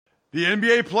The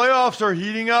NBA playoffs are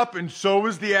heating up, and so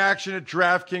is the action at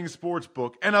DraftKings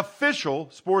Sportsbook, an official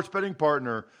sports betting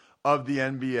partner of the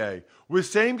NBA. With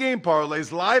same-game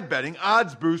parlays, live betting,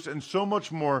 odds boosts, and so much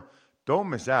more, don't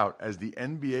miss out as the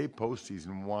NBA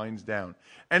postseason winds down.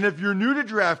 And if you're new to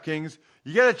DraftKings,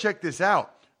 you got to check this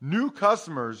out. New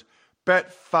customers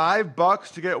bet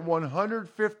 $5 to get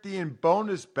 $150 in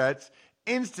bonus bets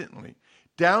instantly.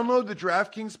 Download the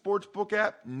DraftKings Sportsbook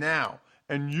app now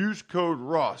and use code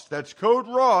Ross. That's code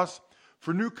Ross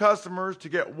for new customers to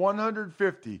get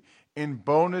 $150 in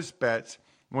bonus bets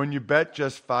when you bet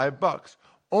just $5.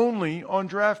 Only on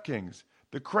DraftKings.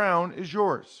 The crown is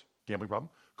yours. Gambling problem?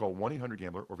 Call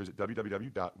 1-800-GAMBLER or visit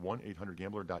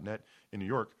www.1800gambler.net. In New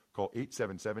York, call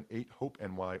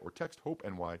 877-8-HOPE-NY or text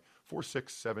HOPE-NY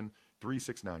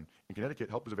 467-369. In Connecticut,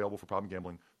 help is available for problem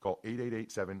gambling. Call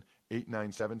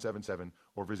 888-7-897-7777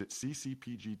 or visit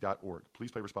ccpg.org.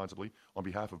 Please play responsibly on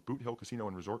behalf of Boot Hill Casino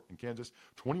and Resort in Kansas.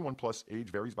 21 plus, age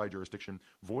varies by jurisdiction.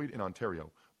 Void in Ontario.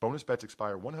 Bonus bets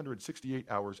expire 168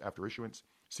 hours after issuance.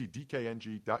 See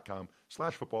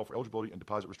dkng.com/football for eligibility and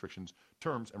deposit restrictions,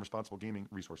 terms, and responsible gaming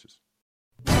resources.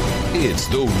 It's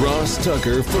the Ross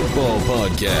Tucker Football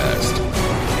Podcast.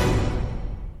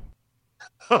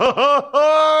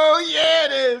 Oh, yeah,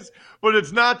 it is. But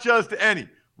it's not just any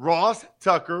Ross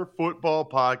Tucker Football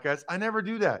Podcast. I never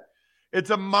do that.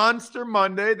 It's a Monster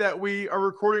Monday that we are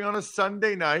recording on a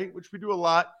Sunday night, which we do a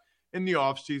lot in the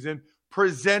offseason.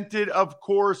 Presented, of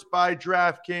course, by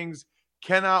DraftKings.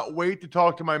 Cannot wait to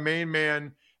talk to my main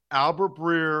man, Albert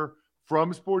Breer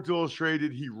from Sports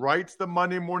Illustrated. He writes the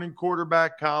Monday Morning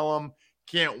Quarterback column.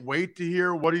 Can't wait to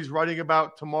hear what he's writing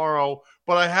about tomorrow.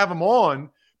 But I have him on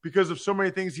because of so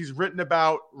many things he's written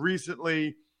about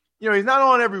recently. You know, he's not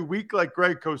on every week like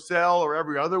Greg Cosell or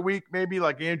every other week, maybe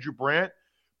like Andrew Brandt.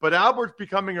 But Albert's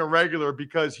becoming a regular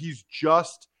because he's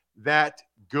just that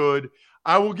good.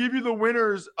 I will give you the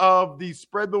winners of the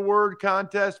Spread the Word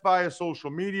contest via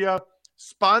social media,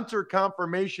 sponsor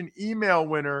confirmation email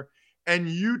winner, and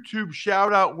YouTube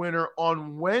shout-out winner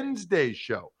on Wednesday's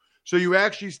show. So you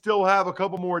actually still have a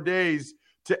couple more days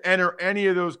to enter any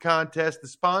of those contests. The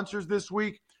sponsors this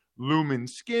week, Lumen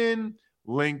Skin,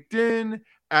 LinkedIn,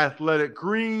 Athletic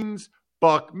Greens,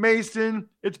 Buck Mason.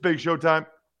 It's Big Show time.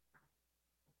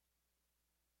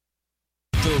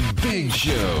 The Big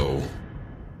Show.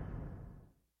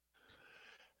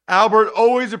 Albert,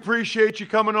 always appreciate you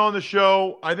coming on the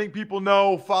show. I think people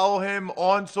know, follow him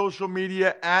on social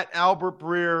media at Albert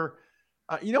Breer.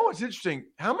 You know what's interesting?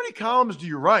 How many columns do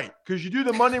you write? Because you do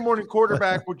the Monday Morning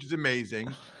Quarterback, which is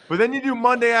amazing. But then you do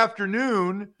Monday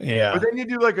afternoon. Yeah. But then you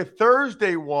do like a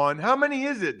Thursday one. How many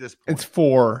is it at this point? It's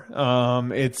 4.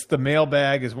 It's the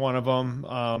mailbag is one of them.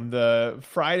 The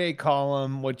Friday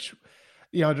column, which,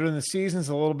 you know, during the season is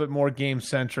a little bit more game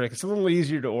centric. It's a little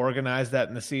easier to organize that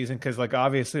in the season because, like,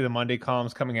 obviously the Monday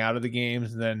column's coming out of the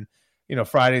games, and then, you know,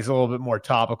 Friday's a little bit more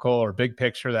topical or big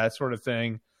picture, that sort of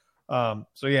thing.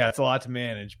 So yeah, it's a lot to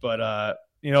manage, but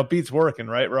you know, it beats working,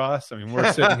 right, Ross? I mean,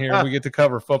 we're sitting here and we get to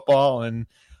cover football, and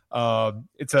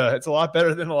it's a lot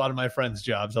better than a lot of my friends'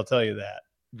 jobs. I'll tell you that.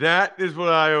 That is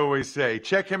what I always say.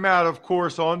 Check him out, of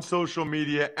course, on social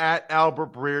media at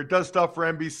Albert Breer. Does stuff for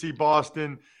NBC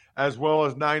Boston as well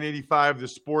as 985, the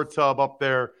Sports Hub up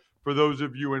there for those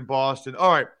of you in Boston.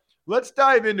 All right, let's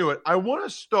dive into it. I want to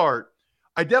start.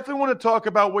 I definitely want to talk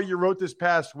about what you wrote this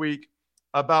past week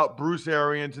about Bruce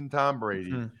Arians and Tom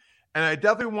Brady. Mm-hmm. And I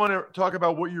definitely want to talk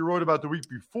about what you wrote about the week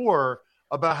before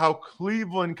about how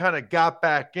Cleveland kind of got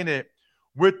back in it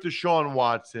with Deshaun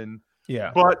Watson.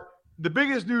 Yeah. But the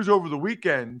biggest news over the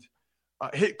weekend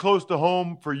hit close to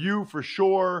home for you, for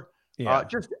sure. Yeah.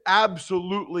 Just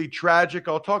absolutely tragic.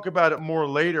 I'll talk about it more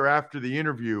later after the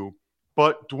interview.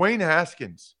 But Dwayne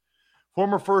Haskins,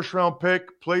 former first-round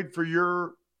pick, played for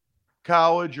your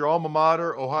college, your alma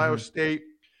mater, Ohio State,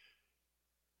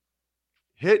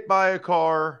 hit by a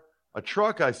car, a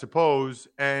truck, I suppose,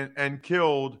 and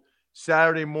killed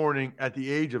Saturday morning at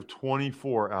the age of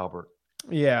 24, Albert.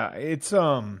 Yeah, it's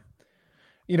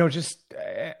you know, just,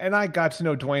 and I got to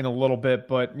know Dwayne a little bit,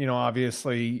 but, you know,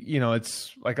 obviously, you know,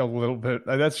 it's like a little bit,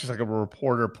 that's just like a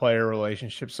reporter-player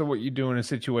relationship. So what you do in a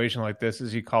situation like this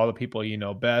is you call the people you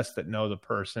know best that know the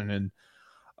person. And,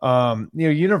 you know,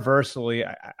 universally,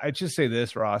 I just say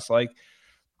this, Ross, like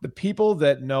the people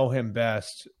that know him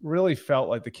best really felt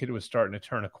like the kid was starting to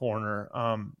turn a corner.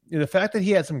 You know, the fact that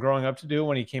he had some growing up to do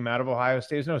when he came out of Ohio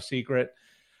State is no secret.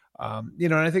 You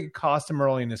know, and I think it cost him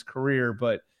early in his career,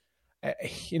 but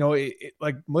you know,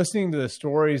 like listening to the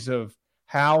stories of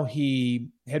how he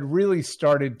had really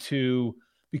started to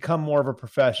become more of a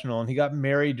professional, and he got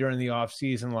married during the off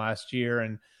season last year.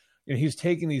 And, he was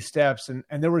taking these steps, and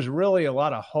there was really a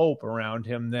lot of hope around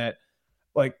him that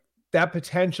like that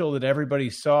potential that everybody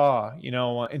saw,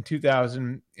 in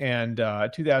 2000 and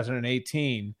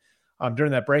 2018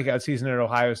 during that breakout season at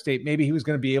Ohio State, maybe he was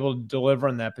going to be able to deliver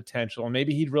on that potential, and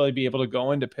maybe he'd really be able to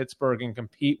go into Pittsburgh and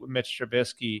compete with Mitch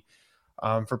Trubisky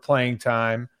for playing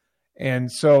time.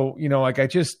 And so,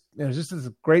 there's just this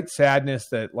great sadness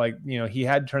that he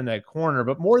had turned that corner,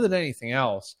 but more than anything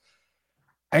else,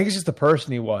 I think it's just the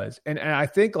person he was. And I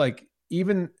think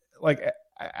again, like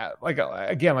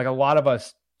a lot of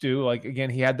us do, again,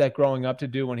 he had that growing up to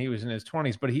do when he was in his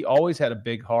 20s, but he always had a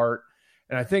big heart.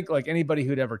 And I think anybody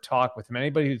who'd ever talked with him,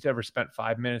 anybody who's ever spent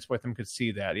 5 minutes with him could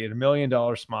see that. He had $1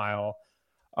 million smile.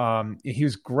 He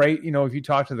was great. If you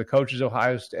talk to the coaches at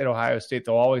Ohio State,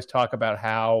 they'll always talk about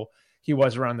how he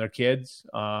was around their kids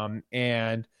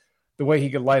and the way he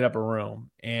could light up a room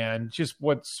and just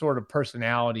what sort of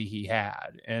personality he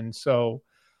had. And so,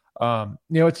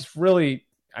 it's really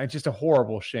just a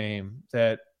horrible shame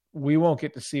that we won't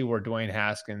get to see where Dwayne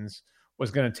Haskins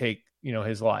was going to take,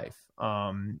 his life.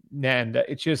 And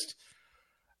it's just,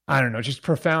 I don't know, just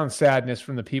profound sadness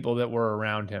from the people that were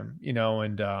around him,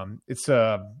 and it's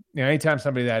anytime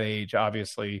somebody that age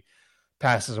obviously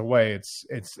passes away,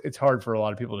 it's hard for a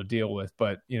lot of people to deal with.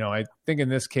 But, I think in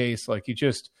this case,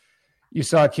 you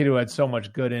saw a kid who had so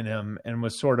much good in him and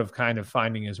was sort of kind of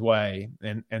finding his way.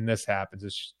 And this happens.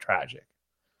 It's just tragic.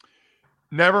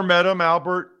 Never met him,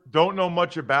 Albert. Don't know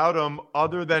much about him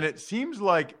other than it seems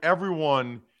like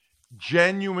everyone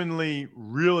genuinely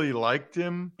really liked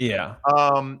him. Yeah.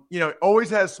 Always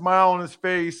has a smile on his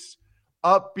face,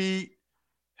 upbeat,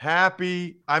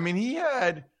 happy. I mean, he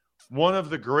had one of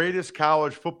the greatest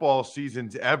college football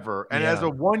seasons ever. And as a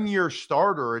one-year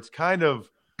starter, it's kind of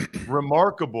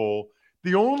remarkable.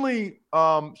 The only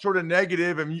sort of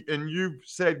negative, and you've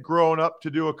said growing up to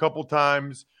do a couple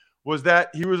times, was that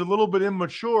he was a little bit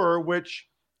immature, which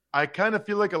I kind of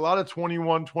feel like a lot of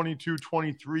 21, 22,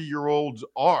 23-year-olds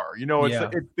are.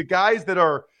 It's the guys that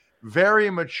are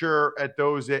very mature at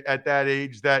that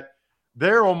age that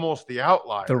they're almost the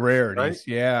outliers. The rarities, right?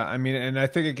 Yeah. I mean, and I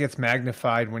think it gets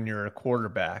magnified when you're a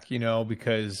quarterback,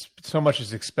 because so much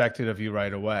is expected of you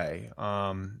right away.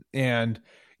 I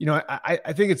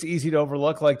think it's easy to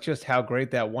overlook just how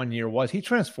great that 1 year was. He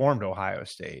transformed Ohio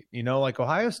State.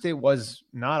 Ohio State was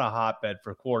not a hotbed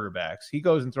for quarterbacks. He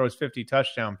goes and throws 50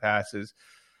 touchdown passes.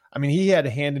 I mean, he had a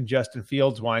hand in Justin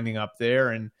Fields winding up there.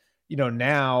 And,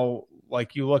 now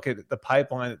you look at the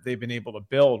pipeline that they've been able to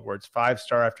build where it's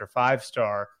 5-star after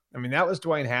 5-star. I mean, that was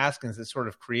Dwayne Haskins that sort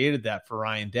of created that for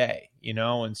Ryan Day,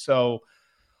 and so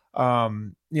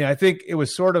I think it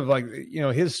was sort of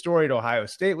his story at Ohio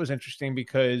State was interesting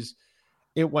because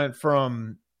it went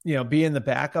from, being the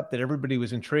backup that everybody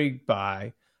was intrigued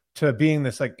by to being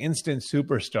this instant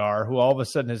superstar who all of a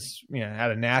sudden has,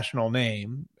 had a national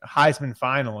name, Heisman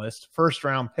finalist, first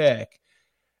round pick.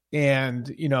 And,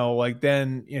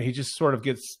 then, he just sort of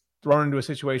gets thrown into a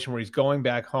situation where he's going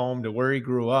back home to where he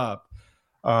grew up.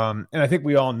 And I think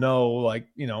we all know,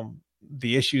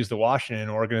 the issues the Washington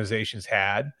organizations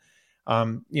had.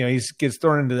 He gets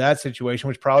thrown into that situation,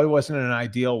 which probably wasn't an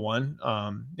ideal one.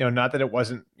 Not that it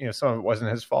wasn't, some of it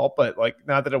wasn't his fault, but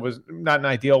not that it was not an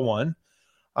ideal one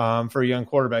for a young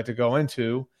quarterback to go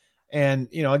into. And,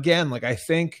 again, I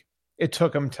think it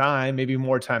took him time, maybe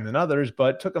more time than others,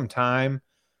 but it took him time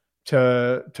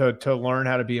to learn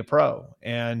how to be a pro.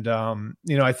 And,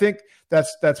 I think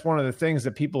that's one of the things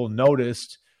that people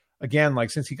noticed again,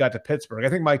 since he got to Pittsburgh. I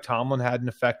think Mike Tomlin had an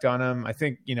effect on him. I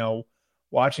think,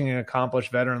 watching an accomplished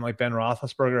veteran like Ben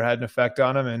Roethlisberger had an effect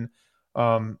on him.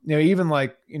 And, even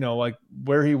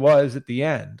where he was at the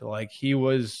end, he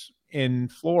was in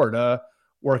Florida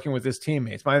working with his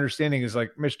teammates. My understanding is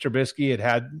Mitch Trubisky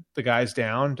had the guys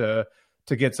down to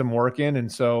get some work in. And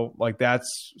so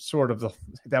that's sort of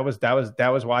that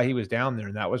was why he was down there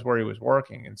and that was where he was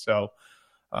working. And so,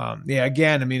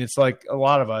 again, I mean, it's a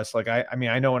lot of us,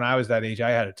 I know when I was that age,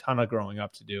 I had a ton of growing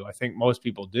up to do. I think most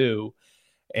people do.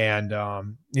 And,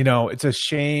 it's a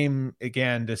shame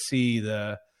again to see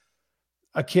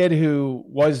a kid who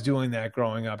was doing that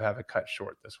growing up have it cut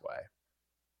short this way.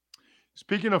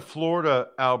 Speaking of Florida,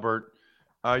 Albert,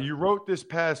 you wrote this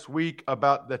past week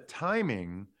about the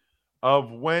timing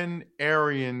of when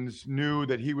Arians knew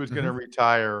that he was going to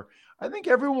retire. I think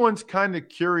everyone's kind of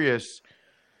curious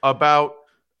about,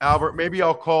 Albert, maybe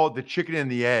I'll call it the chicken and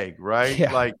the egg, right?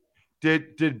 Yeah.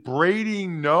 Did Brady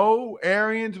know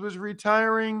Arians was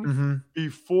retiring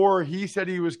before he said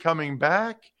he was coming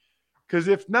back? Because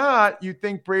if not, you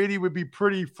think Brady would be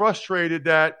pretty frustrated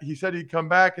that he said he'd come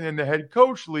back and then the head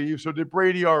coach leaves. So did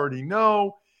Brady already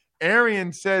know?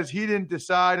 Arians says he didn't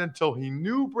decide until he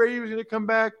knew Brady was going to come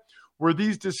back. Were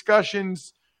these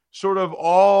discussions sort of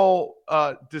all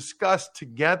discussed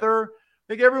together?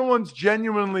 I think everyone's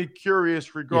genuinely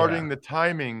curious regarding the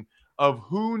timing of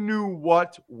who knew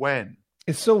what when.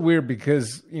 It's so weird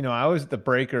because, I was at the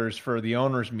Breakers for the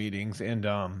owners meetings, and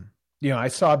I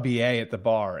saw BA at the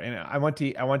bar, and I went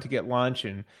to get lunch,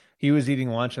 and he was eating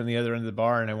lunch on the other end of the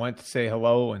bar, and I went to say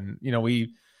hello, and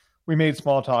we made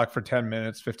small talk for 10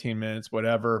 minutes, 15 minutes,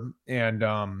 whatever. And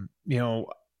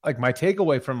like my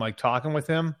takeaway from like talking with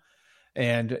him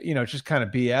and just kind of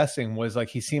BSing was like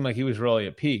he seemed like he was really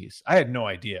at peace. I had no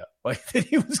idea like that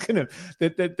he was gonna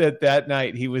that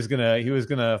night he was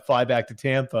gonna fly back to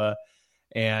Tampa,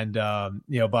 and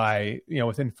by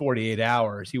within 48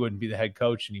 hours he wouldn't be the head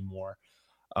coach anymore.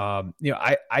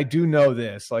 I do know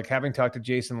this, like having talked to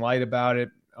Jason Light about it,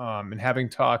 and having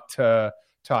talked to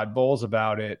Todd Bowles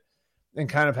about it and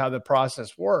kind of how the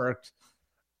process worked.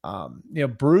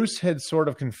 Bruce had sort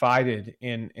of confided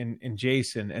in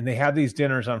Jason, and they had these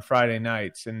dinners on Friday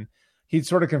nights, and he'd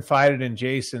sort of confided in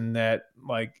Jason that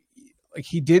like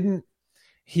he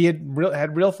had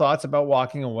real thoughts about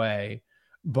walking away,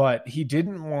 but he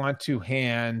didn't want to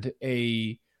hand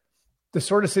the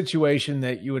sort of situation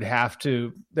that you would have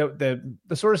to, the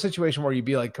sort of situation where you'd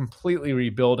be like completely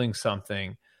rebuilding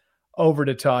something over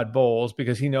to Todd Bowles,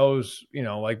 because he knows,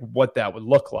 like what that would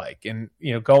look like. And,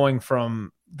 going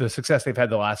from the success they've had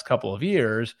the last couple of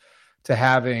years to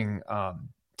having,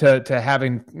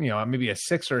 maybe a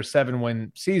 6 or a 7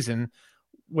 win season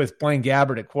with Blaine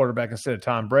Gabbert at quarterback instead of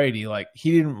Tom Brady, like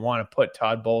he didn't want to put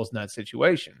Todd Bowles in that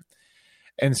situation.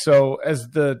 And so as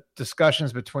the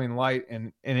discussions between Light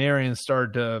and Arians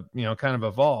started to, kind of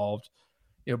evolved,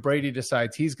 Brady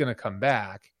decides he's going to come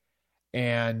back.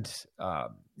 And,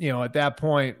 at that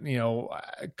point,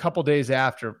 a couple days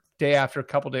after, day after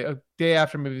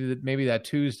maybe that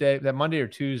Tuesday, that Monday or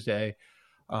Tuesday,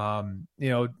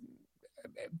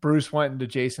 Bruce went into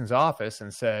Jason's office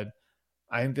and said,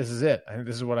 I think this is it. I think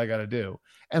this is what I got to do.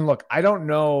 And look, I don't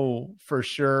know for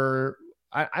sure.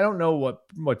 I don't know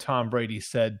what Tom Brady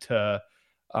said to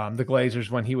the Glazers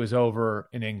when he was over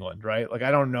in England, right? Like,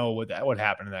 I don't know what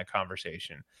happened in that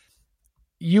conversation.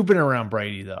 You've been around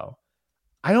Brady, though.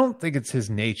 I don't think it's his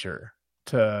nature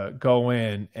to go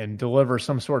in and deliver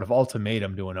some sort of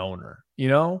ultimatum to an owner,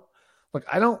 Like,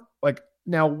 I don't like,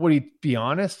 now would he be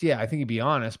honest? Yeah, I think he'd be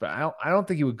honest, but I don't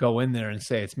think he would go in there and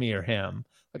say it's me or him.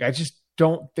 Like, I just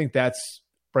don't think that's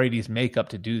Brady's makeup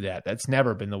to do that. That's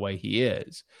never been the way he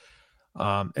is.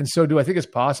 And so do I think it's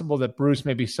possible that Bruce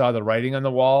maybe saw the writing on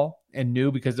the wall and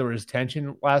knew, because there was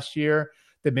tension last year,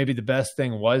 that maybe the best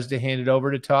thing was to hand it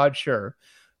over to Todd? Sure.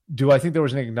 Do I think there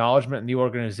was an acknowledgement in the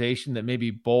organization that maybe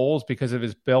Bowles, because of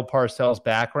his Bill Parcells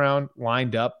background,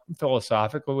 lined up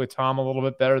philosophically with Tom a little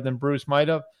bit better than Bruce might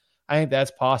have? I think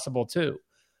that's possible too.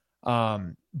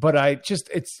 But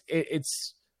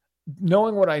it's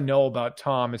knowing what I know about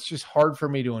Tom, it's just hard for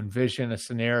me to envision a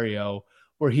scenario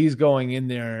where he's going in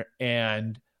there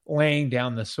and laying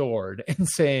down the sword and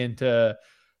saying to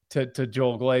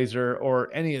Joel Glazer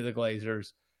or any of the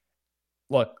Glazers,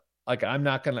 look, like, I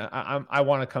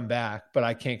want to come back, but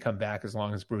I can't come back as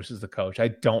long as Bruce is the coach. I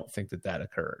don't think that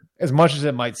occurred, as much as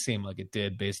it might seem like it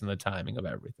did based on the timing of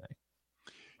everything.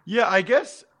 Yeah, I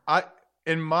guess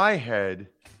in my head,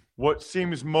 what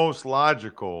seems most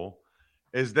logical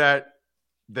is that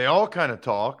they all kind of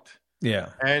talked. Yeah.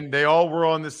 And they all were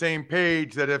on the same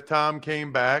page that if Tom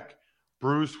came back,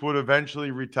 Bruce would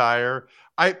eventually retire.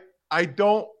 I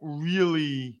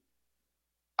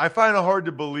find it hard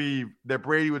to believe that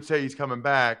Brady would say he's coming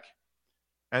back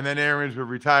and then Arians would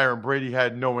retire and Brady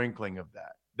had no inkling of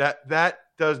that. That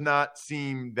does not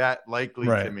seem that likely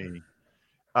to me.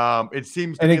 It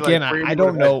seems to me again, like Brady I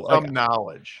don't know some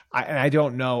knowledge. I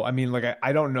don't know. I mean, like,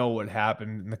 I don't know what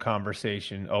happened in the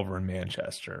conversation over in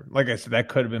Manchester. Like I said, that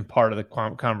could have been part of the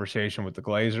conversation with the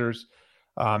Glazers.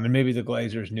 And maybe the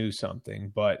Glazers knew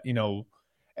something, but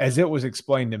as it was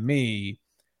explained to me,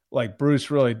 like, Bruce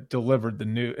really delivered the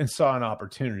news and saw an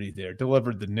opportunity there,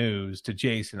 delivered the news to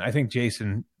Jason. I think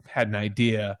Jason had an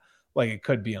idea, like, it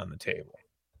could be on the table.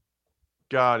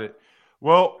 Got it.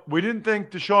 Well, we didn't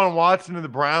think Deshaun Watson and the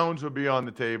Browns would be on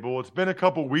the table. It's been a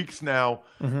couple weeks now,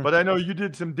 but I know you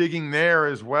did some digging there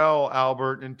as well,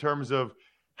 Albert, in terms of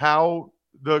how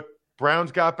the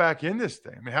Browns got back in this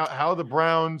thing. I mean, how the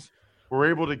Browns were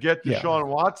able to get Deshaun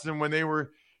Watson when they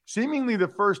were seemingly the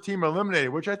first team eliminated,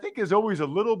 which I think is always a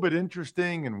little bit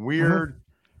interesting and weird.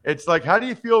 It's like, how do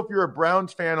you feel if you're a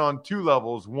Browns fan on two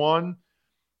levels? One,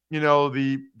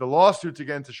 the lawsuits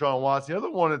against Deshaun Watson. The other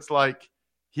one, it's like,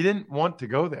 he didn't want to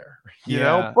go there, you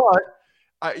know, but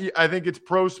I think it's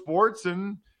pro sports,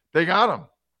 and they got him.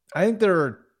 I think there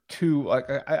are two.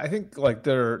 I think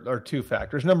there are two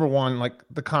factors. Number one,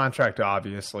 the contract,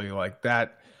 obviously,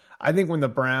 that. I think when the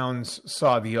Browns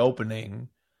saw the opening,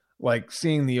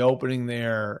 seeing the opening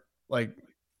there,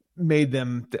 made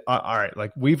them all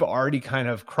right. We've already kind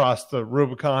of crossed the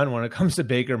Rubicon when it comes to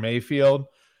Baker Mayfield,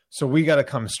 so we got to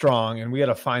come strong and we got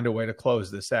to find a way to close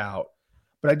this out.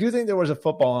 But I do think there was a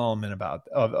football element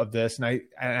of this, and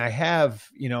I have,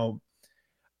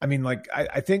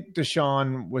 I think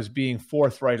Deshaun was being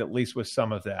forthright at least with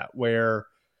some of that, where,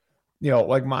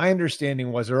 my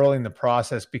understanding was early in the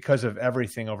process, because of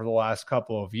everything over the last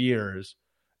couple of years,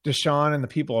 Deshaun and the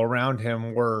people around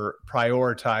him were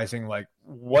prioritizing,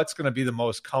 what's going to be the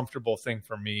most comfortable thing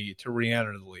for me to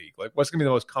re-enter the league? What's going to be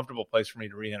the most comfortable place for me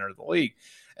to re-enter the league?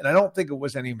 And I don't think it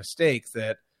was any mistake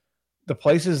that the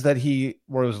places that he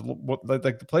was,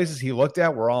 the places he looked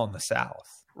at were all in the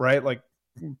South, right?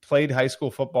 Played high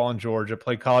school football in Georgia,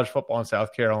 played college football in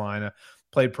South Carolina,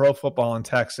 played pro football in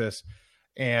Texas.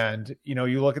 And,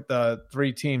 you look at the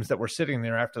three teams that were sitting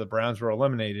there after the Browns were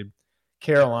eliminated: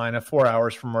 Carolina, 4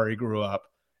 hours from where he grew up,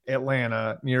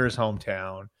 Atlanta, near his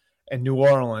hometown, and New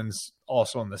Orleans,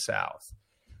 also in the South.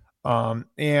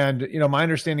 And, my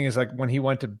understanding is when he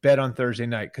went to bed on Thursday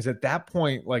night, because at that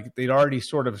point, they'd already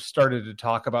sort of started to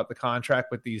talk about the contract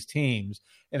with these teams,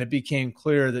 and it became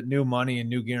clear that new money and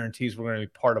new guarantees were going to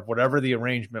be part of whatever the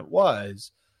arrangement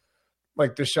was.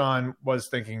 Deshaun was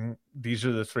thinking, these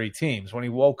are the three teams. When he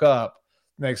woke up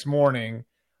next morning,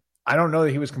 I don't know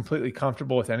that he was completely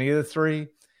comfortable with any of the three.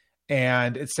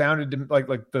 And it sounded to like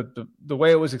the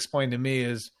way it was explained to me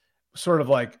is sort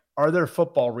of are there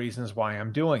football reasons why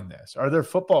I'm doing this? Are there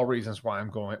football reasons why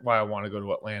why I want to go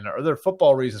to Atlanta? Are there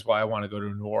football reasons why I want to go to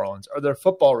New Orleans? Are there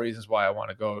football reasons why I want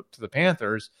to go to the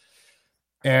Panthers?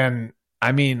 And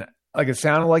it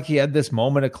sounded like he had this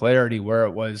moment of clarity where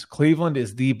it was Cleveland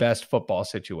is the best football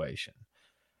situation.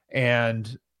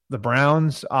 And the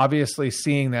Browns obviously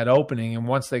seeing that opening, and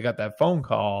once they got that phone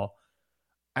call,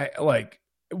 that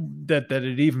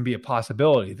it'd even be a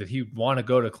possibility that he'd want to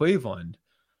go to Cleveland,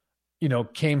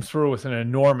 came through with an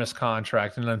enormous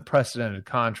contract, an unprecedented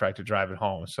contract to drive it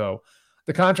home. So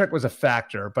the contract was a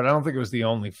factor, but I don't think it was the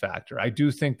only factor. I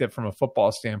do think that from a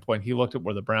football standpoint, he looked at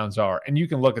where the Browns are, and you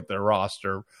can look at their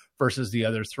roster versus the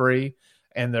other three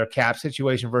and their cap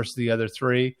situation versus the other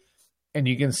three, and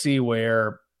you can see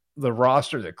where the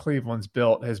roster that Cleveland's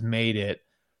built has made it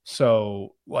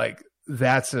so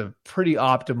that's a pretty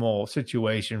optimal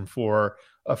situation for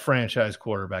a franchise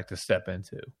quarterback to step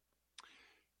into.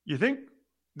 You think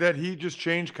that he just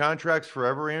changed contracts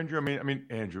forever, Andrew?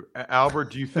 Andrew,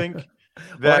 Albert, do you think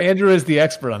that well, Andrew is the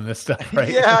expert on this stuff, right?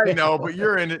 Yeah, I know, but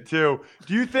you're in it too.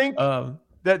 Do you think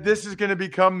that this is going to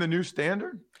become the new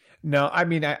standard? No,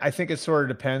 I think it sort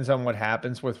of depends on what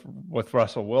happens with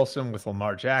Russell Wilson, with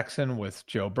Lamar Jackson, with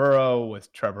Joe Burrow,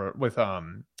 with Trevor,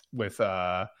 with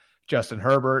Justin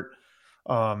Herbert.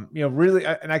 Really,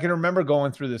 and I can remember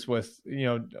going through this with,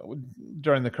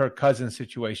 during the Kirk Cousins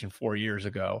situation 4 years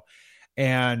ago.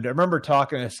 And I remember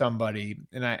talking to somebody,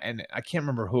 and I can't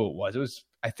remember who it was.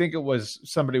 I think it was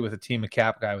somebody with a team, a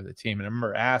cap guy with a team. And I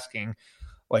remember asking,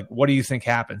 what do you think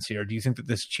happens here? Do you think that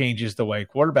this changes the way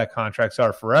quarterback contracts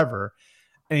are forever?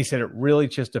 And he said, it really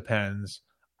just depends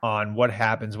on what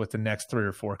happens with the next 3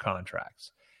 or 4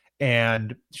 contracts.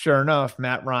 And sure enough,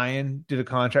 Matt Ryan did a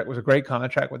contract, was a great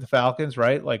contract with the Falcons,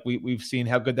 right? We've seen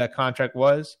how good that contract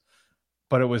was,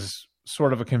 but it was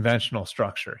sort of a conventional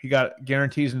structure. He got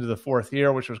guarantees into the 4th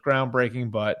year, which was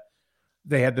groundbreaking, but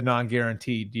they had the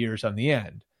non-guaranteed years on the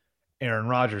end. Aaron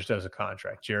Rodgers does a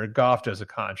contract. Jared Goff does a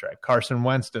contract. Carson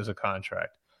Wentz does a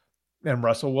contract. And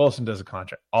Russell Wilson does a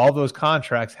contract. All those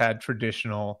contracts had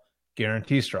traditional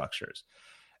guarantee structures.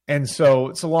 And so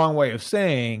it's a long way of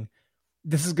saying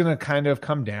this is going to kind of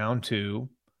come down to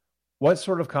what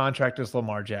sort of contract does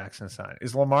Lamar Jackson sign?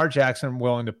 Is Lamar Jackson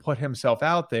willing to put himself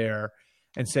out there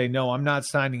and say, no, I'm not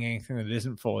signing anything that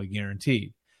isn't fully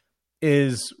guaranteed?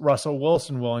 Is Russell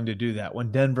Wilson willing to do that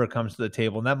when Denver comes to the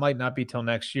table? And that might not be till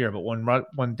next year, but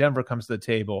when Denver comes to the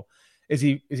table, is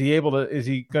he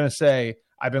going to say,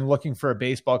 I've been looking for a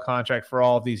baseball contract for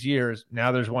all of these years.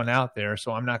 Now there's one out there,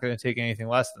 so I'm not going to take anything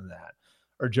less than that.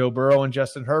 Or Joe Burrow and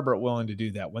Justin Herbert willing to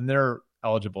do that when they're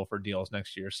eligible for deals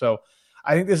next year. So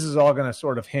I think this is all going to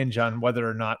sort of hinge on whether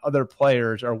or not other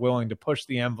players are willing to push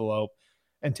the envelope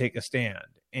and take a stand.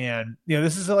 And,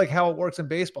 this is how it works in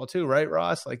baseball too, right,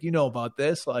 Ross? About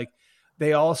this,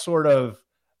 they all sort of,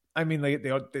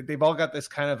 they've all got this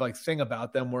kind of thing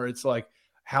about them where it's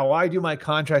how I do my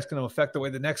contract's going to affect the way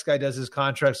the next guy does his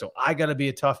contract. So I got to be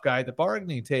a tough guy at the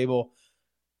bargaining table.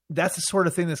 that's the sort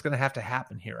of thing that's going to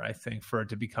happen here, I think, for it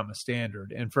to become a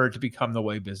standard and for it to become the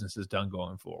way business is done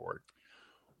going forward.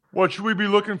 What should we be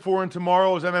looking for in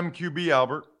tomorrow's MMQB,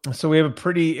 Albert? So we have a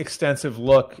pretty extensive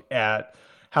look at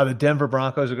how the Denver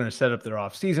Broncos are going to set up their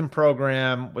offseason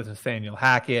program with Nathaniel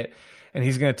Hackett, and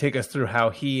he's going to take us through how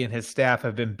he and his staff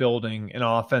have been building an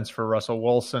offense for Russell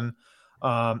Wilson,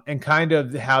 and kind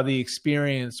of how the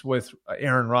experience with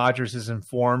Aaron Rodgers has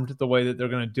informed the way that they're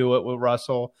going to do it with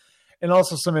Russell, and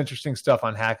also some interesting stuff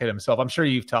on Hackett himself. I'm sure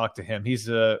you've talked to him. He's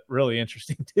a really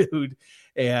interesting dude.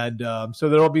 And so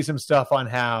there will be some stuff on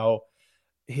how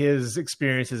his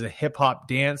experience as a hip-hop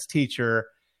dance teacher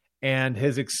and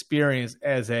his experience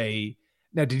as a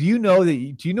 – now, do you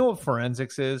know what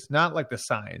forensics is? Not like the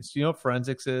science. Do you know what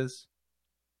forensics is?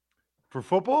 For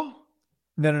football?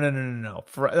 No.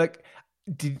 Forensics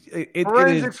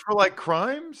for like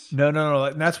crimes? No.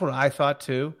 And that's what I thought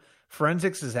too.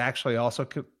 Forensics is actually also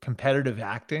competitive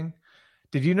acting.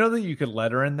 Did you know that you could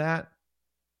letter in that?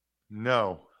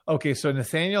 No. Okay, so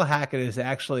Nathaniel Hackett is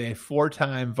actually a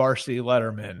 4-time varsity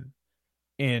letterman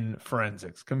in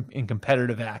forensics, in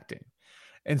competitive acting.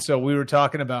 And so we were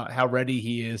talking about how ready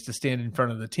he is to stand in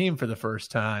front of the team for the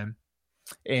first time.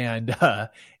 And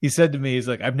he said to me, he's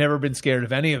like, I've never been scared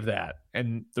of any of that.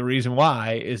 And the reason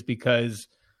why is because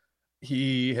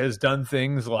he has done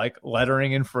things like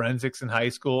lettering in forensics in high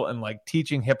school and like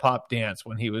teaching hip hop dance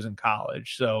when he was in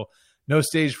college. So no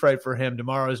stage fright for him.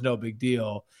 Tomorrow is no big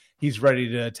deal. He's ready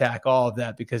to attack all of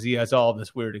that because he has all of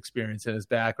this weird experience in his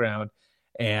background.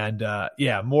 And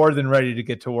more than ready to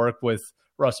get to work with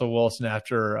Russell Wilson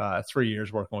after 3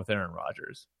 years working with Aaron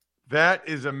Rodgers. That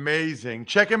is amazing.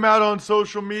 Check him out on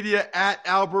social media at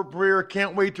Albert Breer.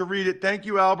 Can't wait to read it. Thank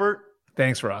you, Albert.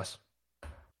 Thanks, Ross.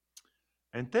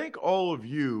 And thank all of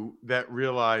you that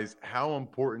realize how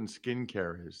important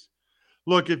skincare is.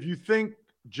 Look, if you think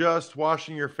just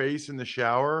washing your face in the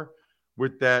shower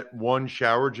with that one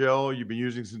shower gel you've been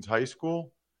using since high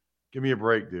school, give me a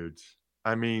break, dudes.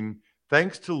 I mean,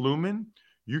 thanks to Lumen,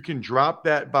 you can drop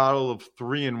that bottle of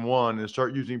 3-in-1 and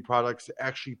start using products to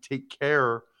actually take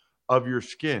care of your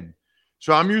skin.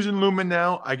 So I'm using Lumen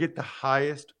now. I get the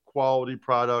highest quality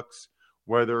products,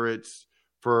 whether it's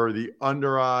for the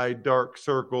under eye, dark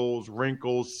circles,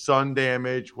 wrinkles, sun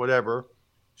damage, whatever.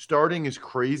 Starting is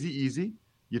crazy easy.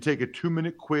 You take a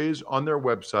 2-minute quiz on their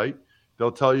website.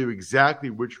 They'll tell you exactly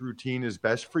which routine is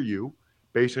best for you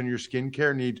based on your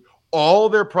skincare needs. All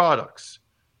their products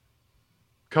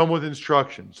come with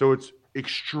instructions. So it's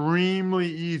extremely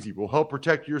easy. Will help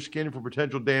protect your skin from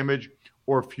potential damage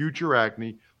or future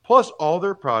acne. Plus, all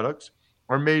their products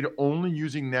are made only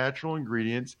using natural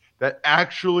ingredients that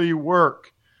actually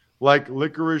work, like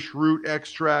licorice root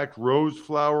extract, rose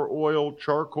flower oil,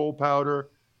 charcoal powder.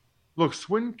 Look,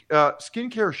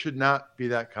 skincare should not be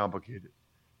that complicated,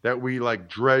 that we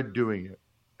dread doing it.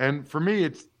 And for me,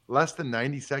 it's less than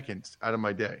 90 seconds out of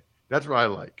my day. That's what I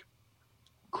like.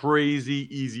 Crazy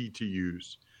easy to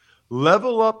use.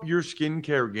 Level up your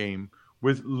skincare game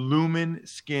with Lumen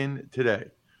Skin today.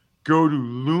 Go to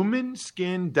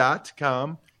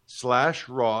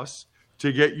lumenskin.com/Ross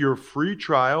to get your free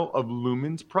trial of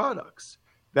Lumen's products.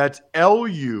 That's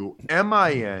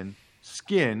LUMIN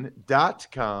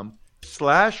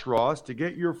skin.com/Ross to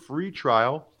get your free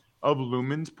trial of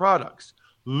Lumen's products.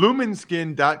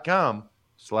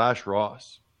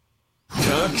 lumenskin.com/Ross.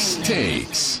 Tux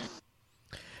Takes.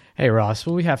 Hey, Ross.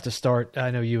 Well, we have to start. I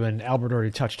know you and Albert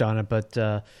already touched on it, but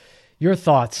your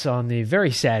thoughts on the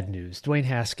very sad news. Dwayne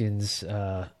Haskins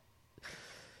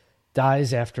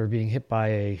dies after being hit by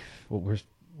a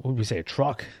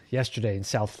truck yesterday in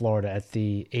South Florida at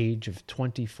the age of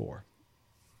 24.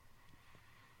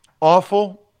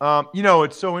 Awful.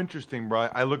 It's so interesting, bro.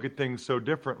 I look at things so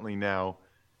differently now.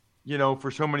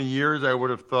 For so many years, I would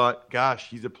have thought, gosh,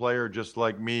 he's a player just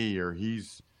like me, or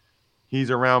he's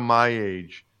around my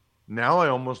age. Now I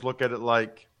almost look at it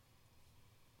like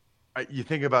you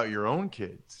think about your own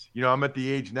kids. I'm at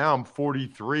the age now, I'm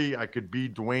 43. I could be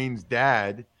Dwayne's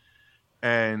dad.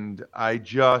 And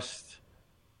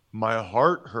my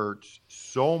heart hurts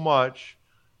so much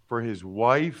for his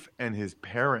wife and his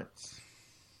parents.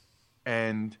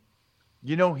 And,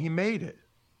 he made it.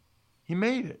 He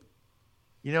made it.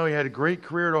 He had a great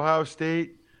career at Ohio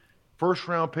State, first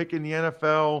round pick in the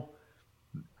NFL,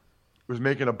 was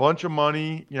making a bunch of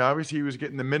money. Obviously he was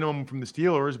getting the minimum from the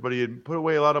Steelers, but he had put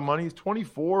away a lot of money. He's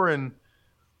 24 and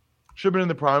should have been in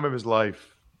the prime of his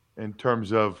life in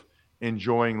terms of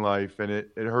enjoying life, and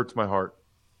it hurts my heart.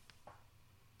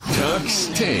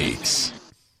 Tux Takes.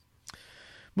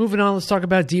 Moving on, let's talk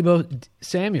about Deebo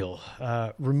Samuel.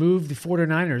 Removed the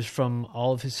 49ers from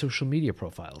all of his social media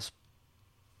profiles.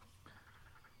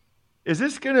 Is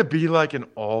this going to be like an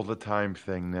all-the-time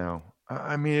thing now?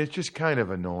 I mean, it's just kind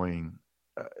of annoying.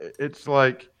 It's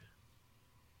like,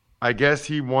 I guess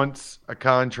he wants a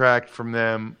contract from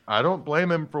them. I don't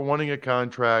blame him for wanting a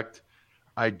contract.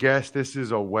 I guess this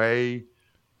is a way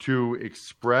to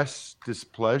express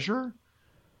displeasure,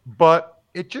 but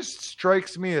it just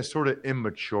strikes me as sort of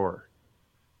immature,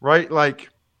 right? Like,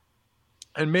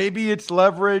 and maybe it's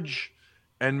leverage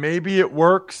and maybe it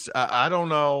works. I don't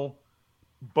know,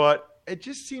 but it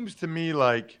just seems to me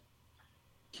like,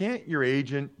 can't your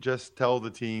agent just tell the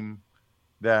team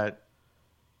that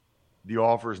the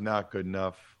offer is not good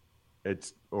enough?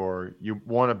 Or you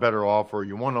want a better offer,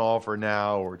 you want to offer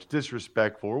now, or it's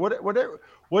disrespectful, or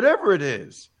whatever it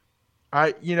is.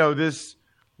 This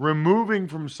removing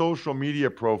from social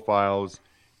media profiles,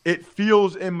 it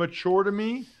feels immature to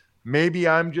me. Maybe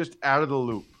I'm just out of the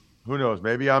loop. Who knows?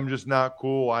 Maybe I'm just not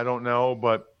cool. I don't know,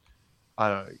 but I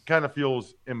don't know. It kind of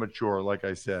feels immature, like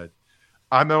I said.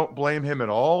 I don't blame him at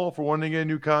all for wanting a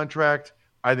new contract.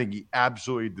 I think he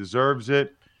absolutely deserves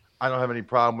it. I don't have any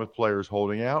problem with players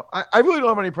holding out. I really don't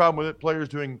have any problem with players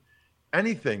doing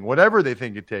anything, whatever they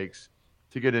think it takes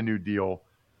to get a new deal.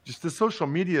 Just the social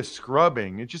media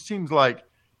scrubbing. It just seems like,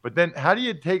 but then how do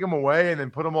you take them away and then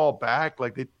put them all back?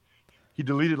 Like he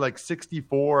deleted like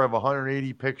 64 of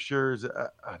 180 pictures. I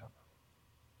don't know.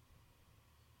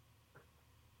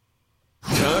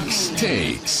 Tux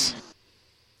Takes.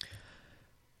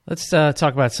 Let's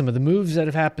talk about some of the moves that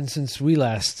have happened since we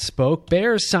last spoke.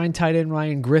 Bears signed tight end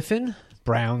Ryan Griffin.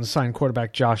 Browns signed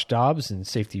quarterback Josh Dobbs and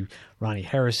safety Ronnie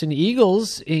Harrison.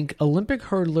 Eagles ink Olympic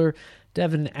hurdler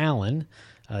Devin Allen.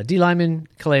 D lineman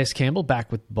Calais Campbell back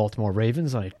with Baltimore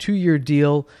Ravens on a 2-year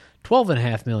deal,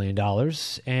 $12.5 million.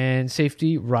 And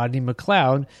safety Rodney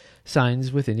McLeod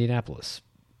signs with Indianapolis.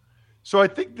 So I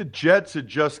think the Jets had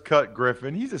just cut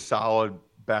Griffin. He's a solid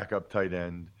backup tight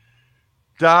end.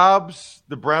 Dobbs,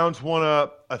 the Browns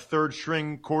want a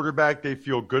third-string quarterback they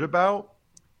feel good about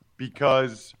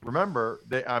because, remember,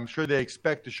 I'm sure they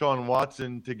expect Deshaun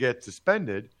Watson to get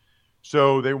suspended,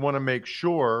 so they want to make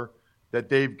sure that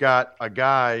they've got a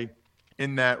guy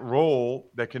in that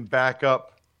role that can back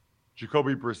up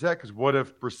Jacoby Brissett, because what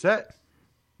if Brissett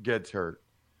gets hurt?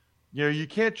 You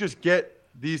can't just get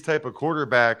these type of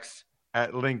quarterbacks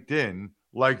at LinkedIn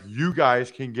like you guys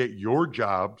can get your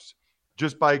jobs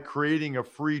just by creating a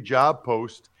free job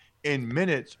post in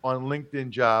minutes on LinkedIn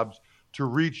Jobs to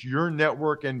reach your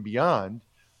network and beyond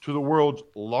to the world's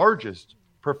largest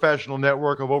professional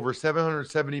network of over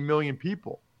 770 million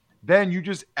people. Then you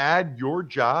just add your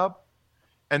job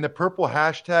and the purple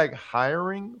hashtag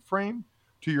hiring frame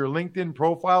to your LinkedIn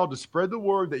profile to spread the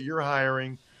word that you're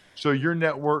hiring so your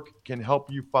network can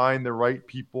help you find the right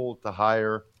people to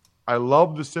hire. I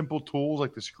love the simple tools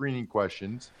like the screening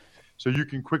questions, so you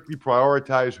can quickly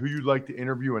prioritize who you'd like to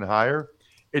interview and hire.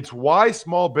 It's why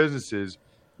small businesses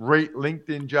rate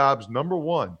LinkedIn Jobs number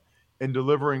one in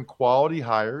delivering quality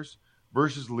hires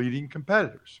versus leading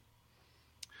competitors.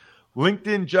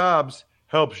 LinkedIn Jobs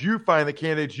helps you find the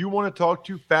candidates you want to talk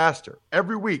to faster.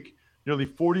 Every week, nearly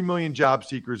 40 million job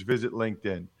seekers visit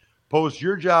LinkedIn. Post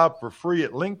your job for free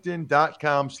at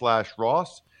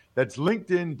linkedin.com/Ross. That's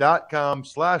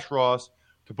linkedin.com/Ross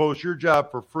to post your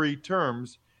job for free.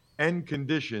 Terms and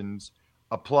conditions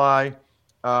apply.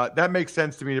 That makes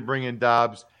sense to me to bring in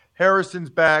Dobbs. Harrison's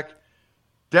back.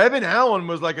 Devin Allen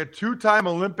was like a 2-time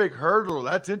Olympic hurdler.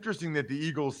 That's interesting that the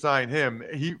Eagles signed him.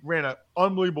 He ran an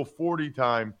unbelievable 40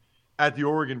 time at the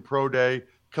Oregon Pro Day.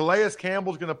 Calais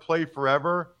Campbell's going to play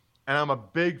forever, and I'm a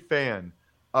big fan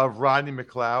of Rodney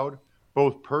McLeod,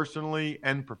 both personally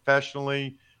and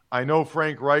professionally. I know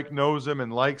Frank Reich knows him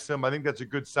and likes him. I think that's a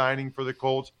good signing for the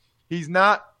Colts. He's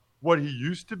not what he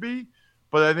used to be,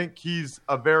 but I think he's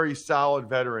a very solid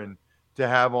veteran to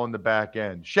have on the back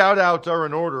end. Shout-outs are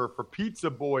in order for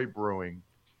Pizza Boy Brewing,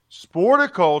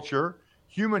 Sporticulture,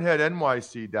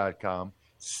 HumanHeadNYC.com,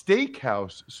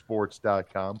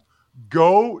 SteakhouseSports.com,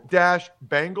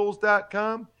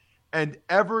 Go-Bengals.com, and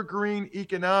Evergreen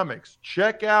Economics.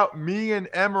 Check out me and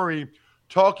Emery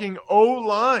talking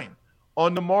O-line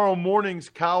on tomorrow morning's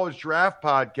College Draft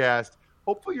Podcast.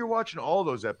 Hopefully you're watching all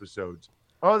those episodes.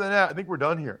 Other than that, I think we're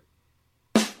done here.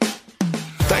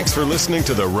 Thanks for listening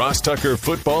to the Ross Tucker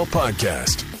Football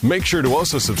Podcast. Make sure to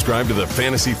also subscribe to the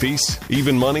Fantasy Feast,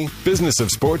 Even Money, Business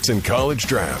of Sports, and College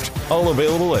Draft. All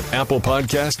available at Apple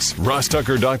Podcasts,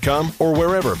 RossTucker.com, or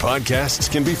wherever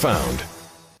podcasts can be found.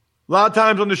 A lot of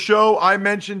times on the show, I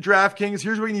mentioned DraftKings.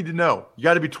 Here's what you need to know. You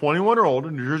got to be 21 or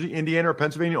older, New Jersey, Indiana, or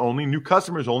Pennsylvania only. New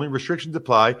customers only. Restrictions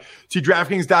apply. See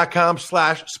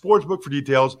DraftKings.com/sportsbook for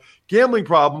details. Gambling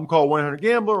problem, call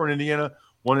 1-800-GAMBLER, or in Indiana,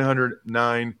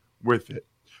 1-800-9-WITH-IT.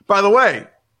 By the way,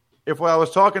 if what I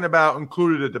was talking about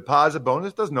included a deposit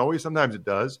bonus, doesn't always, sometimes it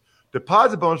does.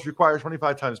 Deposit bonus requires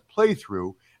 25 times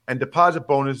playthrough, and deposit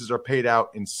bonuses are paid out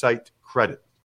in site credit.